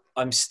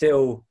I'm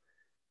still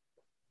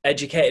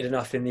educated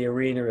enough in the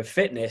arena of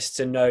fitness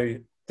to know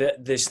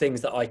that there's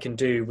things that I can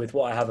do with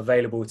what I have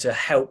available to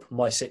help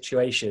my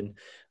situation.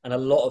 And a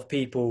lot of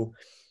people,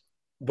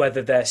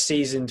 whether they're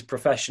seasoned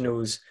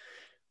professionals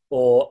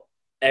or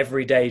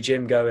everyday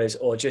gym goers,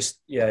 or just,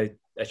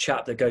 a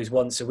chap that goes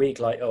once a week,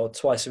 or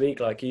twice a week,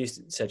 like you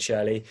said,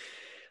 Shirley,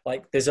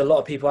 like there's a lot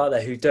of people out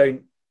there who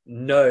don't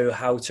know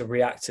how to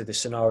react to the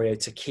scenario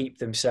to keep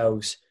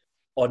themselves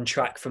on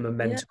track from a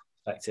mental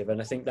perspective.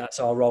 And I think that's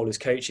our role as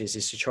coaches,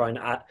 is to try and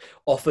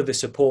offer the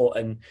support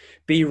and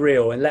be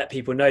real and let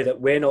people know that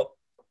we're not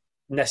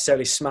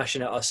necessarily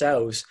smashing it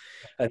ourselves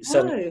and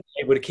suddenly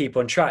able to keep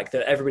on track,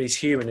 that everybody's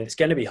human and it's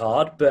going to be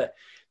hard, but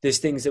there's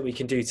things that we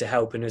can do to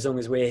help. And as long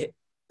as we're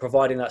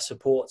providing that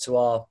support to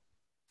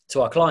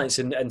our clients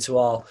and to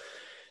our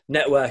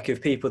network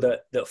of people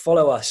that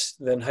follow us,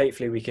 then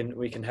hopefully we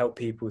can help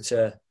people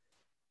to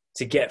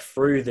get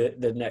through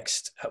the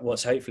next,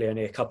 what's hopefully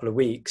only a couple of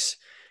weeks,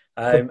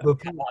 can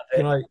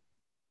I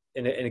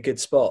in a good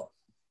spot.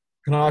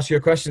 Can I ask you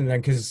a question then?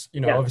 Because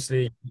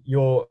obviously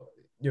you're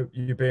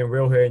being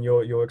real here, and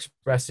you're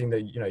expressing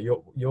that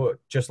you're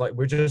just like,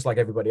 we're just like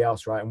everybody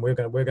else, right? And we're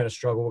gonna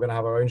struggle. We're gonna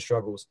have our own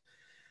struggles.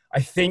 I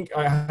think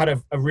I had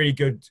a really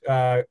good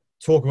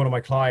talk with one of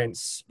my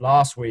clients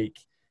last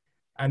week,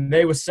 and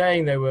they were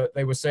saying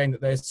that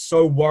they're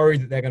so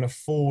worried that they're going to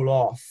fall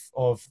off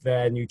of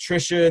their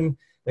nutrition.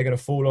 They're going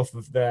to fall off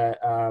of their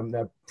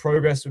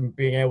progress and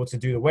being able to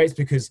do the weights,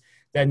 because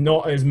they're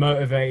not as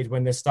motivated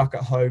when they're stuck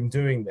at home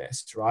doing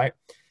this, right?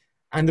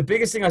 And the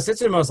biggest thing I said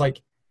to them, I was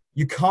like,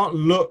 you can't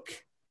look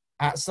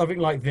at something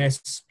like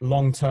this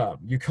long term.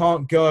 You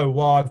can't go,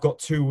 well, I've got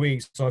 2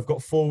 weeks, so I've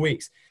got 4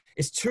 weeks.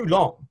 It's too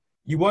long.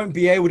 You won't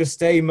be able to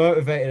stay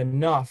motivated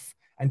enough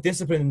and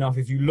disciplined enough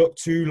if you look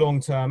too long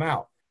term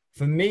out.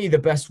 For me, the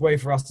best way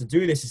for us to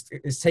do this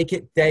is take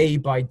it day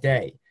by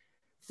day.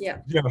 Yeah.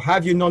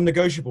 Have your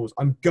non-negotiables.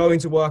 I'm going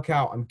to work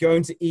out. I'm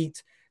going to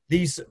eat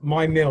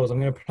my meals.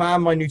 I'm going to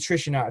plan my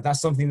nutrition out. If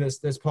that's something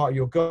that's part of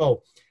your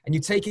goal. And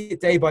you take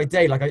it day by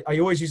day. Like I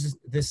always use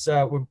this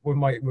with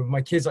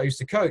my kids I used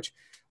to coach.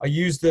 I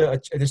use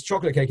this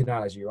chocolate cake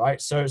analogy,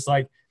 right? So it's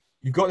like,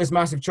 you've got this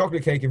massive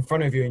chocolate cake in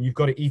front of you and you've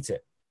got to eat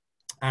it.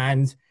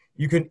 And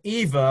you can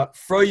either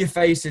throw your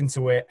face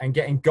into it and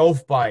get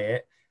engulfed by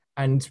it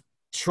and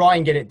try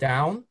and get it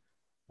down,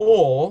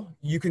 or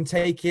you can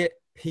take it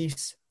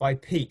piece by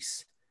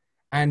piece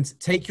and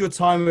take your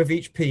time with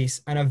each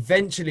piece, and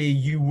eventually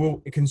you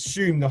will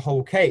consume the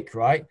whole cake,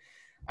 right?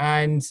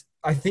 And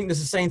I think the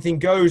same thing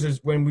goes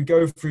as when we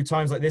go through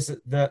times like this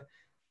that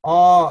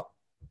are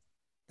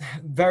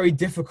very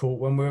difficult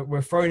when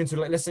we're thrown into,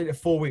 like, let's say the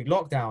 4-week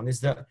lockdown, is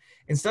that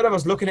instead of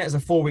us looking at it as a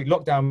 4-week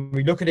lockdown,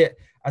 we look at it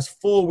as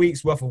 4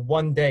 weeks worth of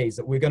 1 days,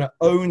 that we're going to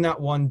own that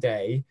 1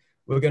 day.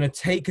 We're going to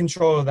take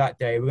control of that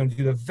day. We're going to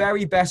do the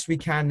very best we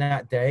can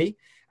that day.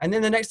 And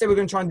then the next day we're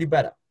going to try and do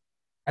better,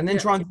 and then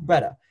try and do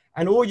better.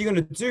 And all you're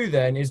going to do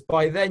then is,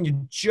 by then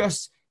you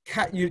just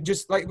like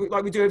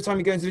we do every time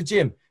you go into the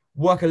gym,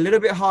 work a little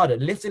bit harder,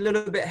 lift a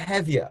little bit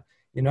heavier,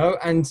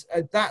 and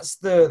that's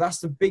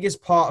the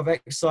biggest part of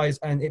exercise,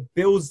 and it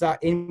builds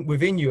that in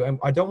within you. And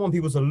I don't want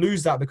people to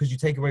lose that because you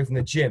take away from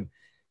the gym.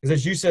 Because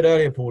as you said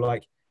earlier, Paul,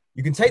 like,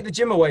 you can take the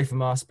gym away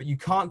from us, but you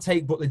can't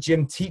take what the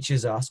gym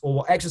teaches us, or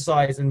what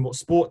exercise and what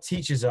sport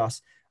teaches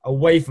us,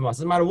 away from us.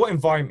 Doesn't matter what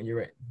environment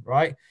you're in,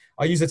 right?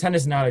 I use a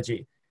tennis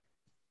analogy.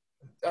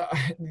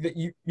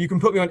 You can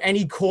put me on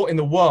any court in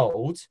the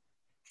world,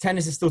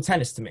 tennis is still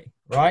tennis to me,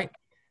 right?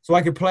 So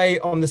I could play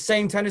on the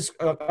same tennis.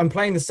 I'm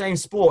playing the same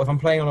sport if I'm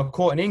playing on a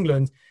court in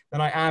England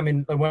than I am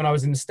when I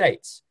was in the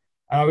States.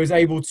 And I was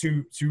able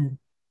to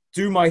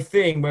do my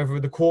thing, whether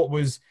the court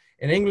was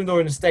in England or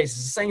in the States.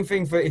 It's the same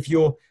thing for if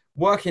you're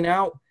working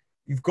out.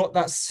 You've got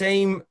that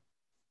same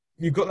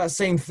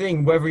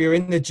thing, whether you're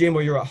in the gym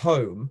or you're at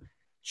home.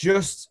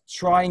 Just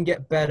try and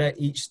get better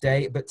each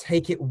day, but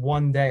take it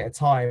 1 day at a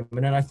time.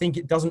 And then I think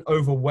it doesn't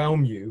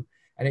overwhelm you,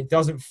 and it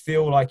doesn't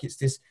feel like it's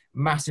this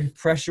massive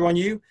pressure on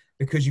you,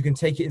 because you can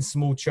take it in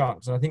small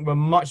chunks. And I think we're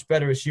much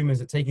better as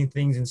humans at taking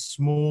things in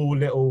small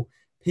little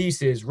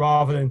pieces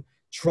rather than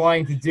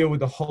trying to deal with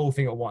the whole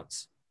thing at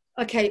once.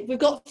 Okay, we've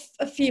got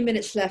a few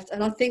minutes left,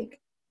 and I think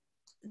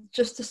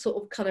just to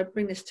sort of kind of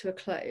bring this to a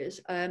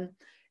close,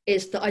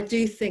 is that I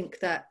do think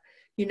that,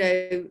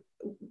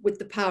 with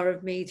the power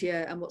of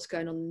media and what's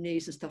going on in the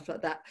news and stuff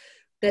like that,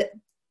 that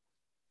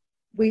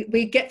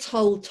we get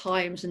told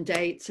times and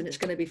dates, and it's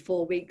going to be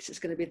 4 weeks, it's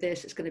going to be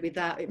this, it's going to be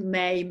that. It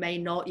may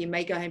not. You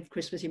may go home for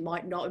Christmas, you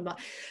might not. And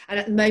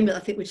at the moment, I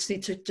think we just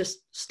need to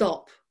just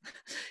stop.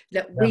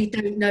 That we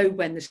don't know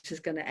when this is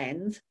going to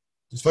end.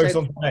 Just focus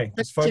on today.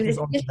 Just focus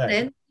on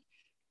today.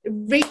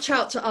 Reach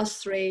out to us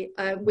three.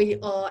 We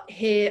are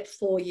here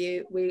for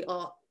you. We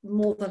are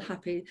more than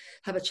happy to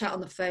have a chat on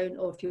the phone,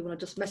 or if you want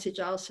to just message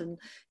us and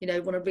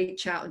want to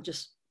reach out and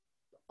just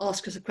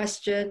ask us a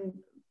question,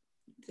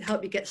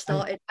 help you get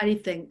started,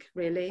 anything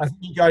really. I think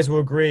you guys will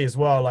agree as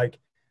well. Like,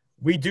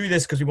 we do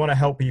this because we want to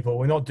help people.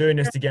 We're not doing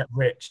this to get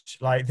rich.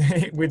 Like,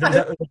 there's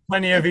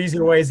plenty of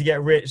easier ways to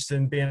get rich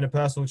than being a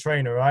personal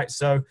trainer, right?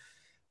 So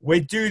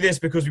we do this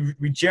because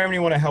we genuinely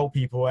want to help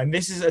people. And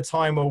this is a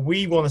time where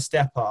we want to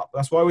step up.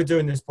 That's why we're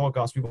doing this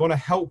podcast. We want to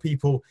help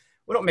people.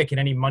 We're not making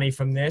any money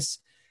from this.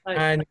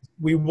 And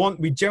we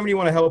generally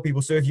want to help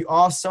people. So if you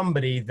are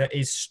somebody that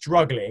is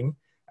struggling,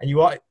 and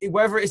you are,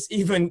 whether it's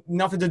even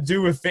nothing to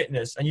do with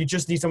fitness, and you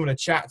just need someone to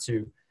chat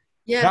to,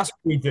 that's what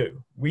we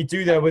do. We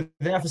do that. We're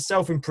there for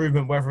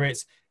self-improvement, whether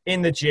it's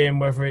in the gym,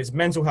 whether it's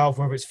mental health,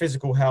 whether it's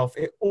physical health.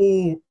 It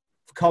all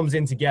comes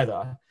in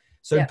together.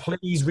 So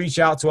please reach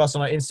out to us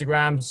on our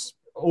Instagrams.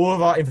 All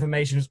of our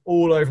information is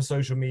all over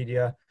social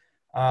media.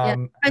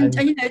 And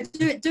do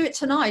it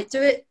tonight.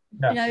 Do it.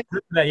 Now.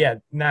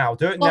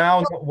 Do it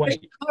now. Not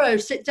wait. Tomorrow,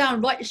 sit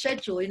down, write your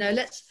schedule.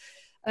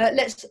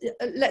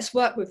 Let's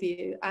work with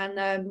you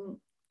and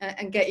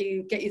get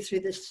you through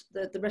this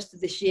the rest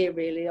of this year.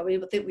 Really, I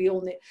mean, I think we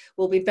all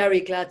will be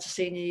very glad to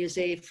see New Year's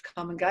Eve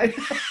come and go.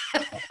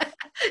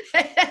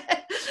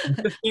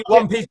 Just eat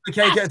one piece of the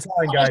cake at a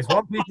time, guys.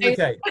 One piece of the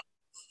cake.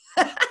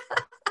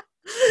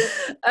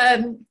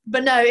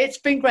 But no, it's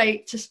been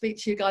great to speak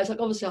to you guys. Like,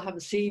 obviously I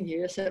haven't seen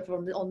you except for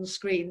on the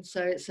screen,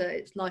 so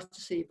it's nice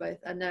to see you both.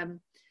 And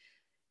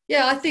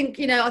I think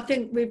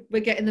we're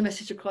getting the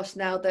message across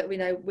now that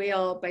we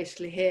are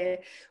basically here.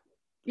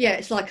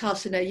 It's like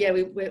us,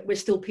 we're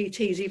still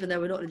PTs even though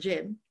we're not in a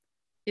gym.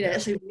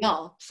 That's who we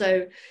are.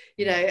 So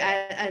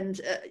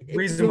the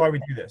reason why we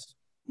do this.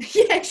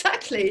 Yeah,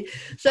 exactly.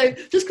 So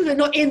just because we're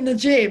not in the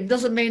gym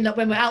doesn't mean that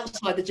when we're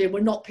outside the gym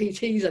we're not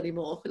PTs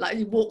anymore. Like,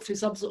 you walk through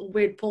some sort of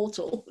weird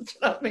portal. Do you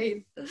know what I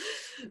mean?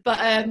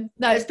 But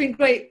no, it's been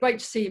great to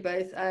see you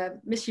both.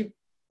 Miss you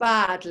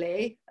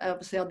badly.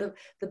 Obviously, on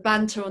the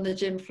banter on the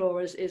gym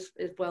floor is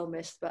well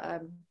missed,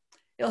 but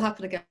it'll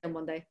happen again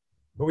one day.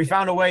 But we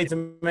found a way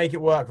to make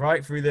it work,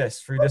 right? Through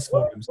this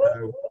forum.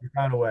 So we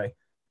found a way.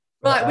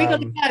 Right, we got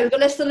to go. We've got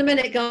less than a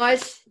minute,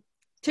 guys.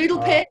 Toodle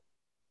pip.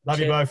 Love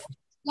you both.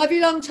 Love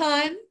you long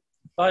time.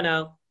 Bye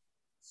now.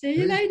 See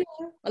you later.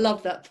 I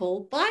love that,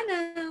 Paul. Bye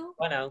now.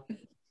 Bye now.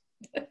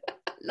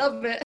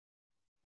 Love it.